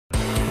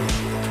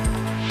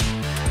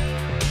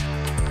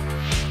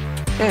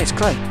Yeah, it's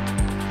clay.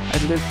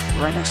 I live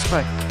right next to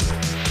clay. I'm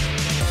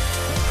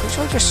pretty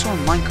sure I just saw a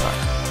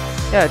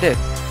minecart. Yeah, I did.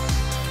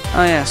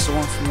 Oh yeah, it's the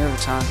one from the other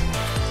time.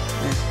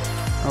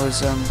 Yeah. I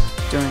was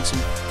doing some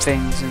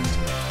things and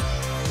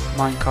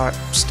minecart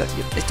stuff.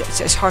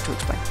 It's hard to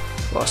explain.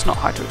 Well, it's not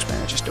hard to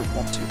explain, I just don't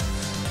want to.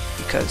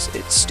 Because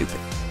it's stupid.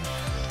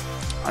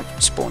 I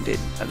spawned in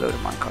a load of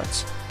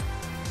minecarts.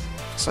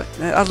 It's like,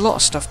 a lot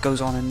of stuff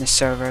goes on in this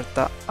server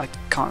that I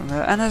can't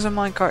remember. And there's a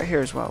minecart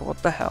here as well,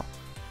 what the hell.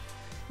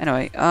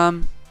 Anyway,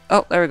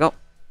 oh, there we go.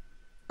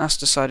 That's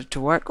decided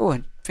to work. Oh,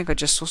 I think I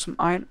just saw some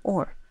iron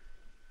ore.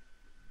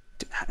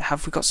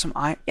 Have we got some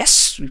iron?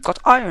 Yes, we've got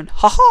iron.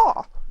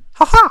 Haha!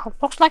 Haha!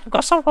 Looks like we've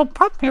got some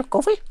problem here,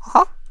 Goofy.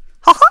 Haha!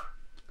 Haha!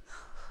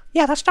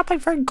 Yeah, that's not a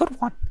very good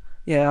one.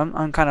 Yeah,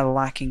 I'm kind of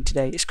lacking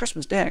today. It's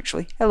Christmas Day,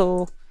 actually.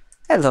 Hello.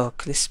 Hello,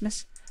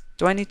 Christmas.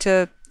 Do I need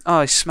to... Oh,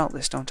 I smelt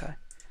this, don't I?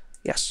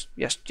 Yes,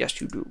 yes,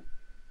 yes, you do.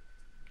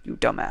 You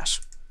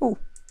dumbass. Oh.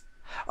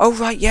 Oh,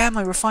 right, yeah,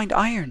 my refined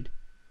iron.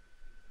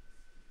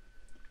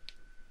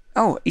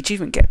 Oh,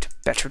 achievement get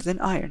better than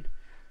iron.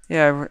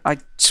 Yeah, I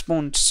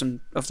spawned some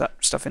of that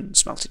stuff in and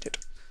smelted it.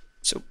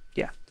 So,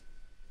 yeah.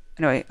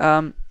 Anyway,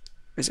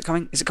 is it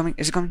coming? Is it coming?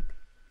 Is it coming?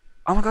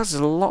 Oh my god, there's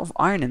a lot of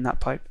iron in that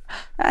pipe.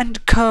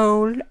 And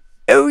coal.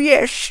 Oh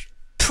yes,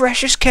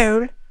 precious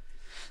coal.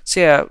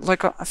 So yeah,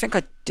 like I think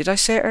did I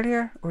say it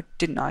earlier or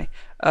didn't I?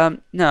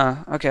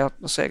 No. Okay,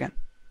 I'll say it again.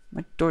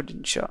 My door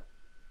didn't shut.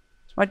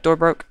 Is my door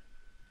broke?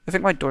 I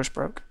think my door's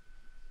broke.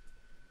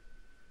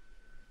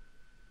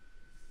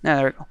 No,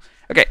 there we go.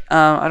 Okay,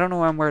 I don't know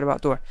why I'm worried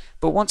about door,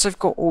 but once I've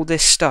got all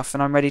this stuff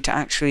and I'm ready to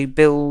actually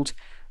build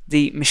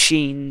the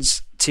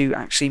machines to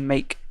actually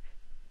make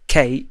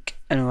cake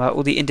and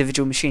all the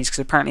individual machines, because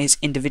apparently it's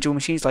individual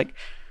machines, like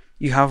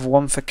you have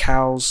one for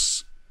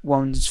cows,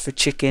 one's for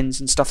chickens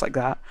and stuff like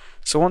that.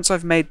 So once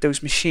I've made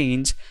those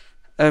machines,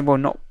 well,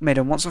 not made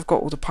them, once I've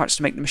got all the parts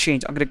to make the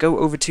machines, I'm going to go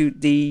over to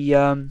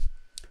the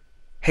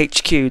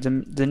HQ,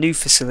 the new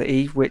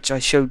facility, which I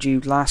showed you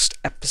last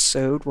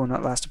episode, well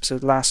not last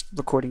episode, last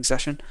recording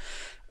session.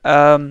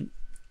 I'm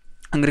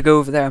going to go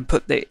over there and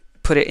put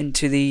it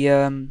into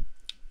the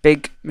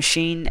big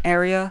machine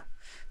area,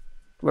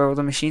 where all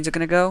the machines are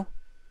going to go.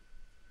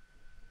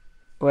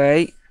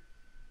 Wait.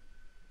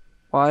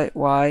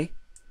 Why?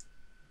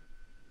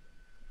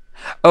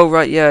 Oh,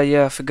 right,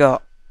 yeah, I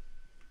forgot.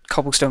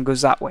 Cobblestone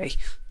goes that way.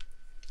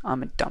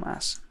 I'm a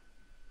dumbass.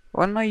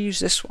 Why didn't I use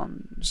this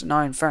one? It's an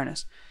iron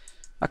furnace.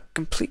 I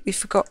completely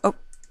forgot. Oh,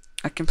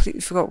 I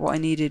completely forgot what I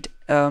needed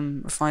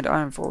refined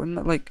iron for. Wasn't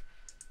it like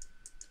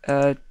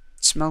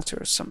smelter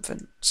or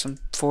something? Some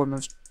form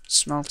of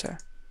smelter.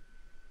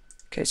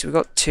 Okay, so we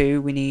got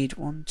 2. We need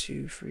 1,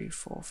 2, 3,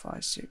 4,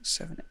 5, 6,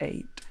 7,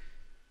 8.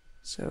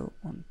 So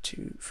 1,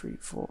 2, 3,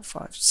 4,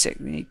 5, 6.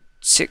 We need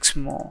 6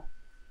 more.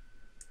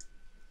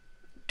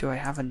 Do I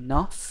have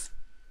enough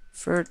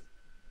for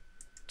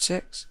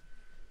 6?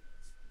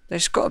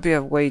 There's got to be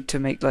a way to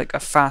make like a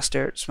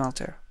faster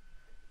smelter.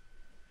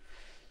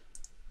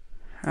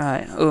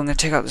 Right. Oh, I'm gonna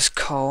take out this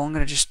coal. I'm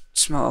gonna just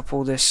smelt up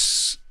all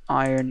this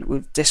iron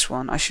with this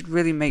one. I should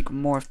really make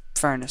more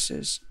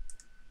furnaces.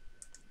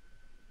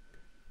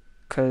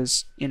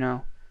 Because, you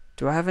know,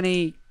 do I have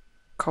any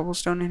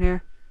cobblestone in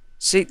here?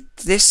 See,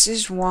 this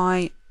is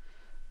why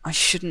I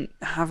shouldn't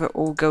have it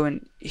all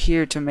going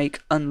here to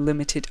make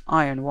unlimited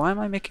iron. Why am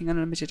I making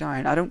unlimited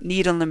iron? I don't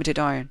need unlimited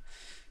iron.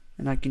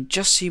 And I can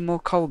just see more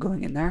coal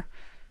going in there.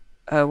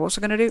 What was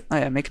I going to do? Oh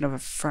yeah, make another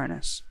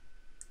furnace.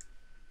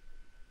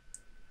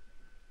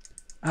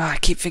 I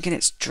keep thinking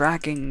it's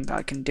dragging that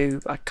I can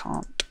do, but I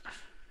can't.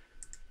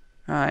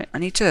 Right, I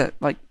need to,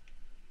 like,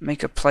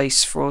 make a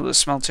place for all the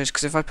smelters,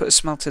 because if I put a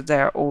smelter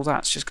there, all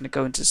that's just going to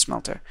go into the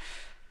smelter.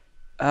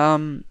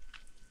 Oh,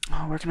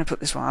 where can I put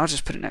this one? I'll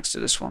just put it next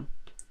to this one.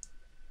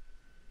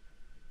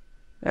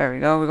 There we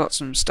go, we got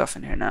some stuff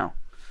in here now.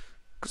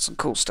 Got some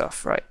cool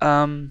stuff, right.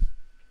 What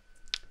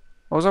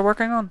was I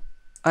working on?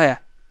 Oh yeah.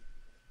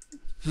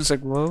 I was like,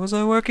 what was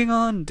I working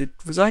on?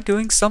 Was I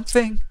doing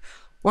something?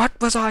 What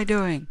was I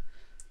doing?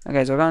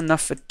 Okay, so I've got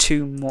enough for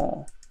 2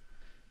 more.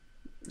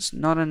 It's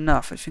not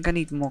enough. I think I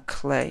need more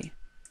clay.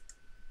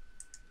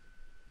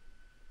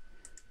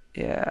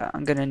 Yeah,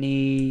 I'm gonna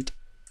need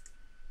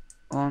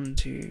 1,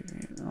 2,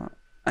 3,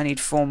 I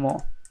need 4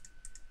 more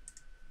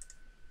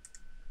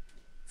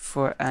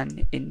for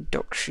an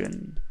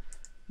induction.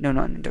 No,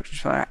 not an induction,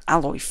 for an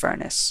alloy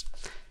furnace.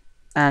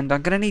 And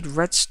I'm gonna need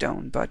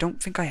redstone, but I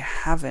don't think I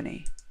have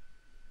any.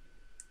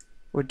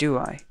 Or do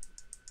I?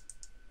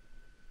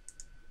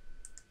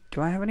 Do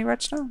I have any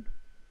redstone?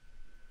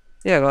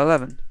 Yeah, I got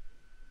 11.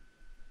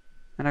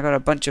 And I got a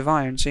bunch of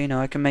iron, so you know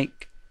I can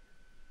make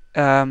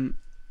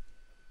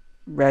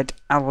red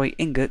alloy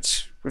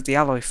ingots with the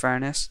alloy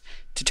furnace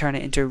to turn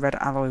it into red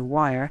alloy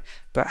wire.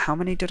 But how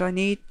many did I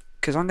need?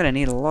 Because I'm going to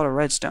need a lot of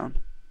redstone.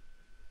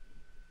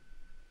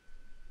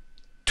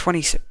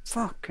 26.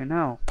 Fucking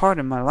hell.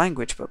 Pardon my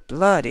language, but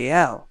bloody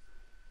hell.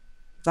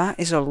 That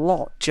is a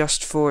lot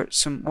just for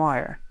some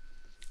wire.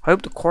 I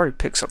hope the quarry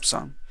picks up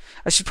some.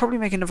 I should probably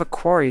make another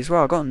quarry as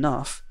well. I got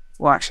enough.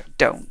 Well, actually, I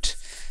don't.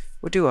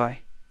 Or do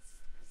I?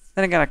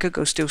 Then again, I could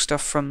go steal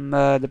stuff from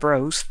the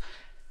bros,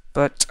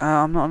 but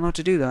I'm not allowed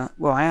to do that.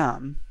 Well, I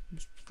am.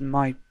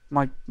 My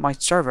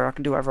server, I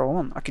can do whatever I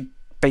want. I could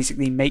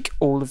basically make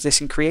all of this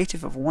in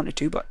creative if I wanted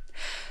to, but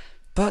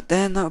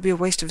then that would be a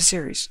waste of a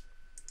series.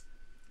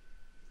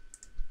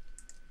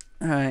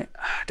 Alright,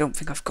 I don't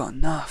think I've got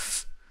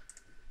enough.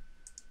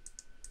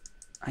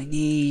 I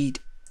need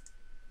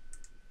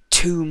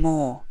 2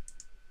 more.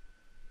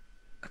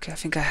 Okay, I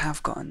think I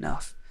have got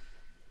enough.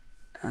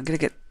 I'm gonna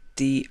get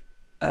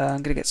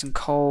some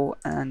coal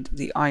and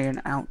the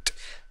iron out,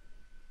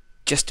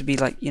 just to be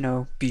like, you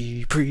know,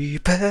 be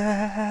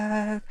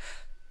prepared.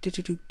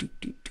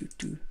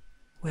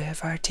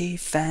 With our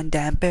teeth and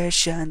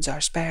ambitions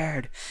are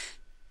spared.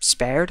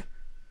 Spared?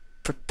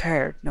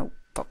 Prepared. No,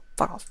 fuck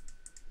off.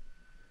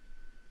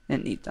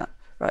 Didn't need that.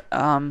 Right,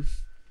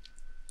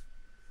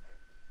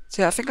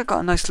 so yeah, I think I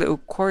got a nice little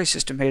quarry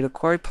system here. The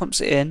quarry pumps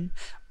it in.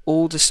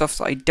 All the stuff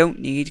that I don't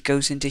need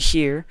goes into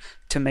here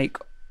to make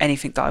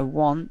anything that I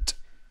want.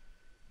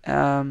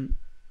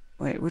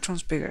 Wait, which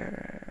one's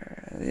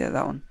bigger? Yeah,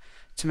 that one.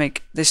 To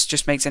make this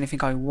just makes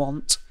anything I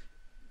want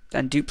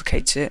and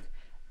duplicates it,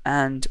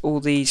 and all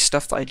the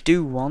stuff that I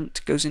do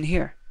want goes in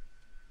here.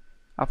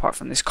 Apart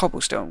from this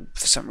cobblestone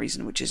for some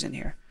reason, which is in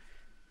here.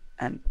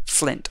 And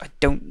flint, I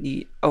don't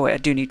need. Oh wait, I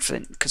do need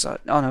flint because I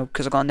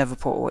got a nether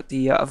portal at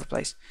the other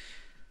place.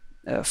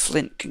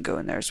 Flint can go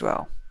in there as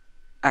well.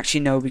 Actually,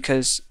 no,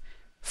 because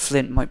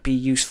flint might be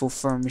useful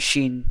for a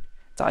machine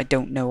that I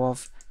don't know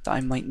of that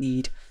I might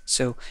need.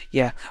 So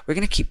yeah, we're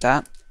gonna keep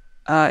that.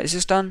 Is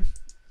this done?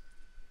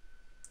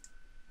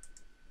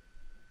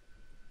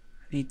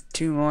 I need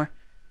 2 more.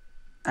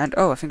 And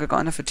oh, I think I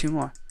got enough for 2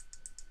 more.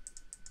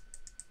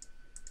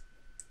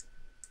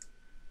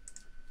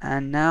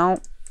 And now,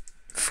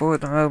 for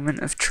the moment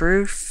of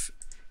truth,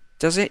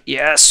 does it?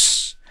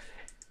 Yes!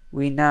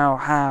 We now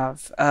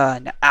have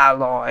an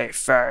alloy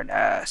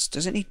furnace.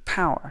 Does it need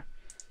power?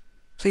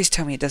 Please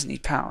tell me it doesn't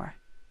need power.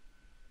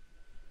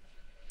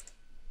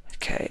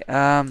 Okay,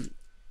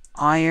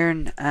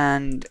 iron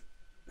and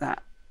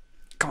that.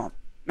 Come on,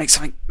 make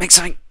something, make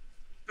something,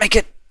 make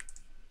it!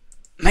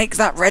 Make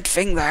that red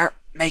thing there,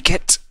 make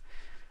it!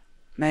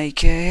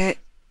 Make it,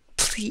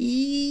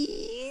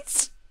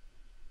 please!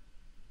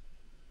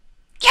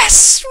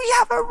 Yes, we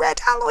have a red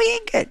alloy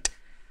ingot!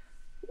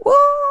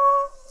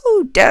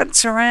 Woo!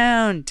 Dance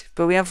around!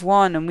 But we have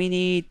 1 and we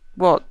need,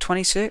 what,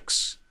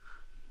 26?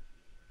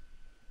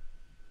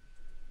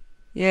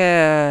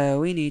 Yeah,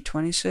 we need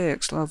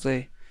 26,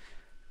 lovely.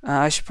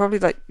 I should probably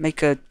like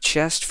make a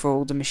chest for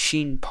all the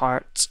machine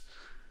parts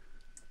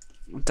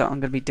that I'm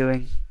going to be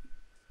doing.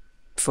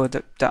 For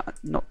the,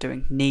 not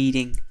doing,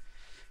 needing.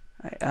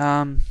 Right,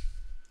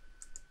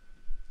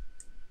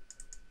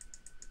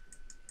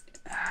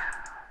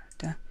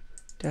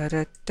 Da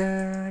da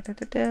da da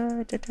da da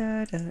da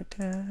da da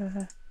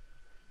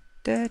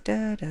da da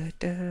da da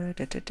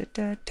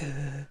da da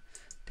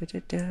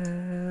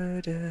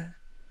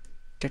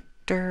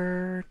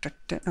da da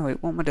da. No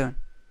wait, what am I doing?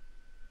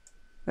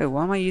 Wait,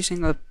 why am I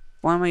using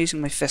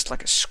my fist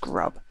like a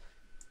scrub?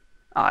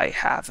 I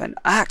have an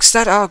axe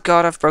that, oh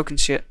god, I've broken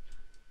shit.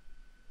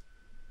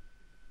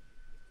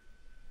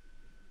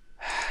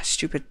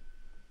 Stupid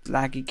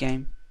laggy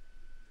game.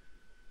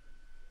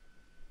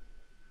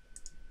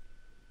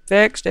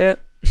 Fixed it.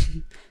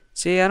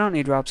 See, I don't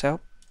need Rob's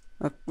help.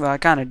 Well, I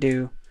kind of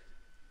do.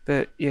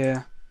 But,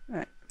 yeah.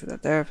 Right, put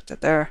that there, put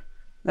that there.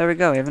 There we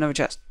go, we have another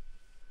chest.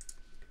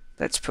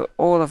 Let's put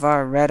all of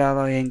our red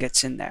alloy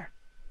ingots in there.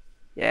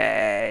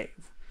 Yay!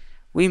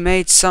 We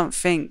made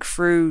something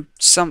through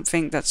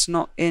something that's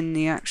not in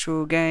the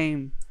actual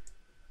game.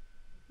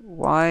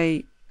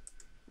 Why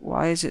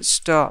is it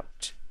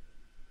stopped?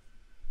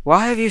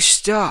 Why have you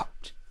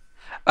stopped?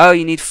 Oh,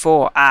 you need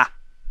 4. Ah,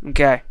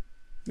 okay.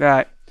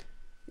 Right.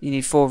 You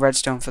need 4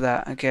 redstone for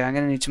that. Okay, I'm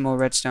gonna need some more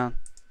redstone.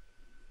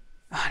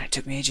 Oh, and it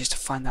took me ages to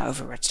find that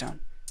other redstone.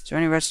 Is there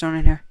any redstone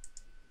in here?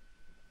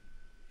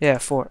 Yeah,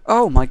 4.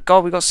 Oh my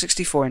god, we got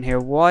 64 in here.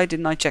 Why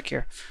didn't I check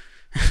here?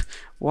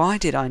 Why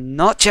did I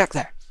not check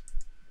there?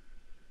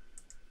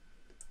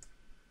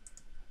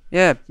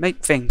 Yeah,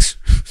 make things.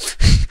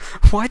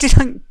 Why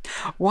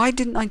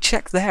didn't I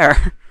check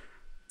there?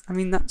 I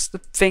mean, that's the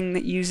thing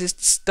that uses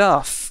the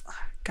stuff.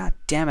 God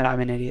damn it, I'm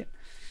an idiot.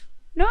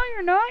 No,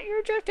 you're not.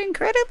 You're just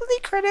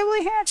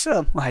incredibly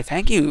handsome. Why,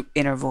 thank you,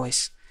 inner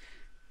voice.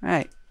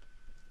 Right.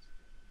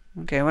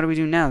 Okay, what do we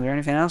do now? Is there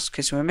anything else?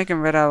 Okay, so we're making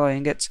red alloy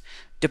ingots.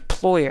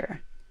 Deployer.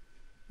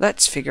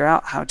 Let's figure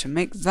out how to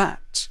make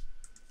that.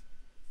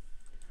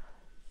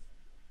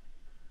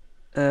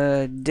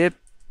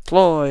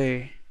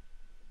 Deploy.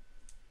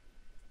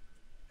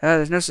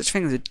 There's no such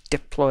thing as a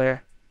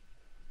deployer.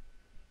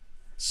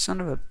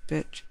 Son of a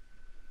bitch.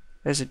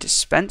 There's a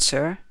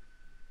dispenser.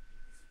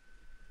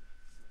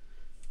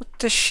 What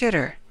the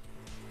shitter?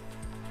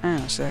 Hang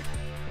on a sec.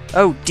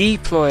 Oh,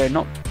 deployer,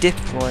 not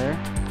deployer.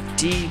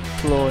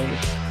 Deploy.